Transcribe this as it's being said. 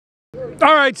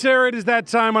All right, Sarah, it is that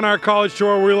time on our college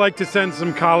tour where we like to send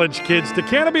some college kids to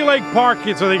Canopy Lake Park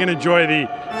so they can enjoy the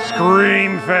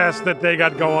Scream Fest that they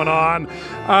got going on.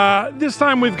 This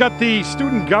time we've got the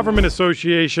Student Government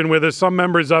Association with us, some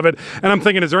members of it, and I'm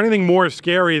thinking, is there anything more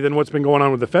scary than what's been going on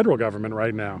with the federal government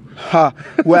right now?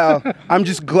 Well, I'm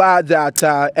just glad that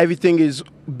everything is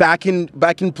back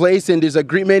in place and there's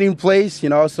agreement in place, you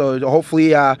know, so hopefully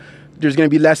there's going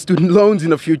to be less student loans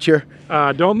in the future.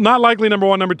 Not likely, number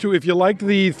one. Number two, if you liked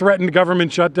the threatened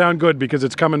government shutdown, good, because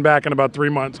it's coming back in about 3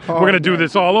 months. We're going to do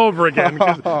this all over again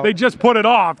because they just put it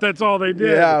off. That's all they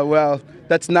did. Yeah, well,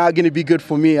 that's not going to be good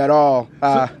for me at all.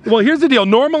 Well, here's the deal.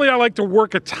 Normally, I like to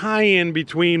work a tie-in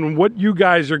between what you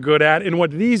guys are good at and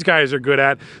what these guys are good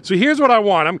at. So here's what I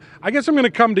want. I guess I'm going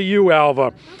to come to you,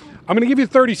 Alva. I'm going to give you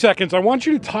 30 seconds. I want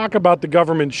you to talk about the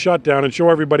government shutdown and show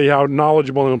everybody how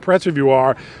knowledgeable and impressive you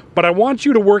are. But I want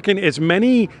you to work in as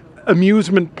many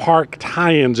amusement park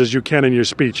tie-ins as you can in your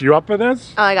speech. You up for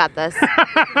this? Oh, I got this.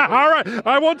 All right.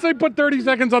 I won't say put 30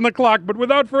 seconds on the clock, but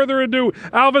without further ado,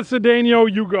 Alva Cedeno,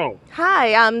 you go.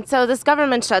 Hi. So this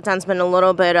government shutdown's been a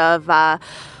little bit of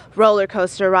roller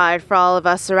coaster ride for all of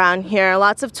us around here.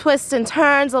 Lots of twists and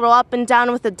turns, a little up and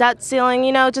down with the debt ceiling,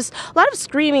 you know, just a lot of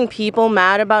screaming people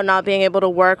mad about not being able to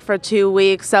work for 2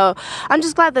 weeks. So I'm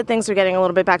just glad that things are getting a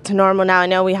little bit back to normal now. I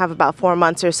know we have about 4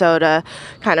 months or so to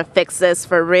kind of fix this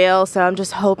for real. So I'm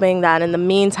just hoping that in the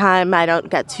meantime, I don't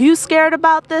get too scared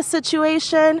about this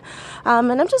situation.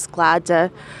 And I'm just glad to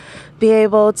be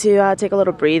able to take a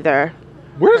little breather.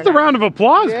 Where's the round of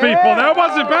applause, people? That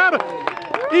wasn't bad.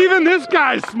 Even this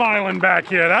guy's smiling back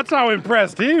here. That's how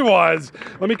impressed he was.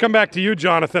 Let me come back to you,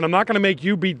 Jonathan. I'm not going to make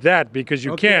you beat that because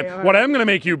you can't. Right. What I'm going to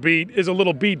make you beat is a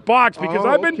little beatbox because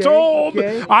I've been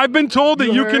told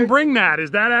that you can bring that.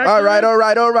 Is that accurate? All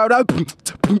right.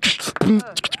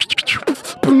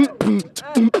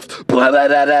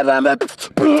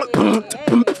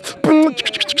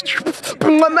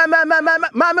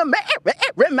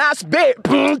 MassBay.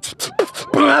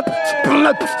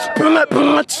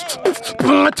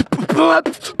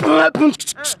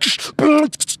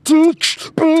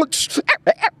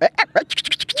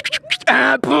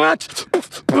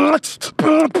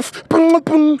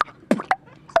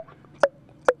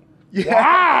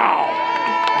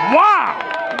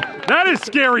 Wow! That is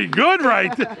scary good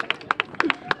right there.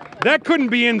 That couldn't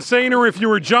be insaner if you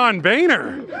were John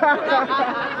Boehner.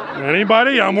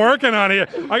 Anybody? I'm working on it.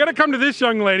 I got to come to this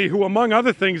young lady who, among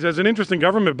other things, has an interest in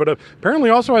government, but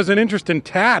apparently also has an interest in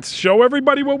tats. Show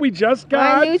everybody what we just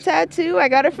got. My new tattoo. I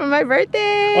got it for my birthday.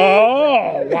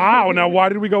 Oh, wow. Now, why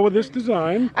did we go with this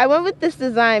design? I went with this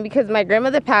design because my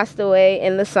grandmother passed away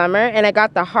in the summer, and I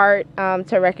got the heart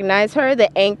to recognize her,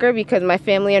 the anchor because my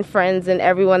family and friends and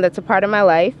everyone that's a part of my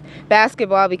life,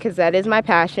 basketball because that is my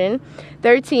passion,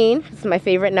 13 is my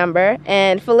favorite number,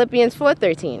 and Philippians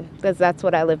 4:13 because that's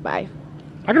what I live by.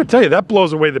 I gotta tell you, that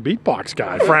blows away the beatbox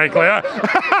guy, frankly.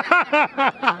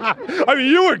 I mean,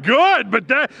 you were good, but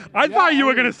I thought you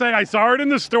were gonna say, I saw it in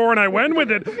the store and I went with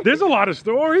it. There's a lot of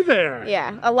story there.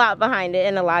 Yeah, a lot behind it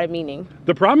and a lot of meaning.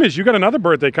 The problem is you got another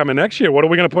birthday coming next year. What are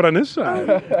we gonna put on this side?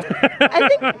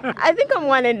 I think I'm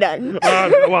one and done.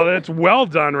 Well, that's well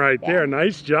done right there.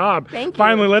 Nice job. Thank you.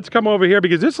 Finally, let's come over here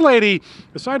because this lady,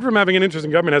 aside from having an interest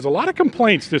in government, has a lot of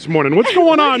complaints this morning. What's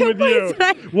going on with you?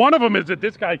 One of them is that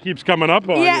this guy keeps coming up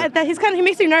on yeah, you. he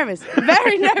makes me nervous.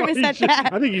 Very nervous at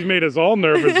that. I think he's made us all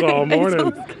nervous all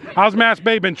morning. How's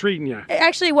MassBay been treating you?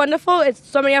 Actually wonderful. It's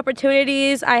so many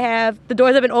opportunities. The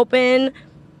doors have been open.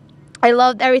 I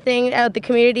loved everything. The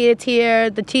community that's here,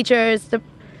 the teachers,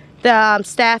 the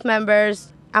staff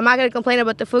members. I'm not going to complain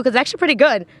about the food because it's actually pretty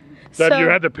good. Have you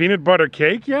had the peanut butter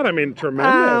cake yet? I mean,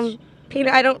 tremendous.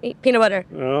 I don't eat peanut butter.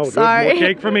 Oh, sorry. More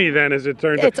cake for me then, as it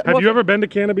turns out. Have you ever been to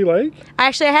Canopy Lake?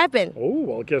 Actually, I have been. Oh,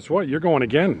 well, guess what? You're going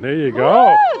again. There you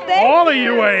go. All of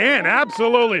you are in.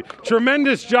 Absolutely.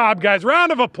 Tremendous job, guys.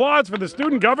 Round of applause for the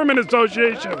Student Government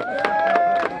Association.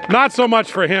 Not so much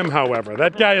for him, however.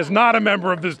 That guy is not a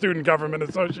member of the Student Government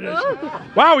Association.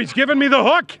 Wow, he's giving me the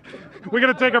hook. We're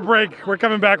going to take a break. We're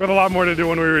coming back with a lot more to do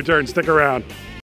when we return. Stick around.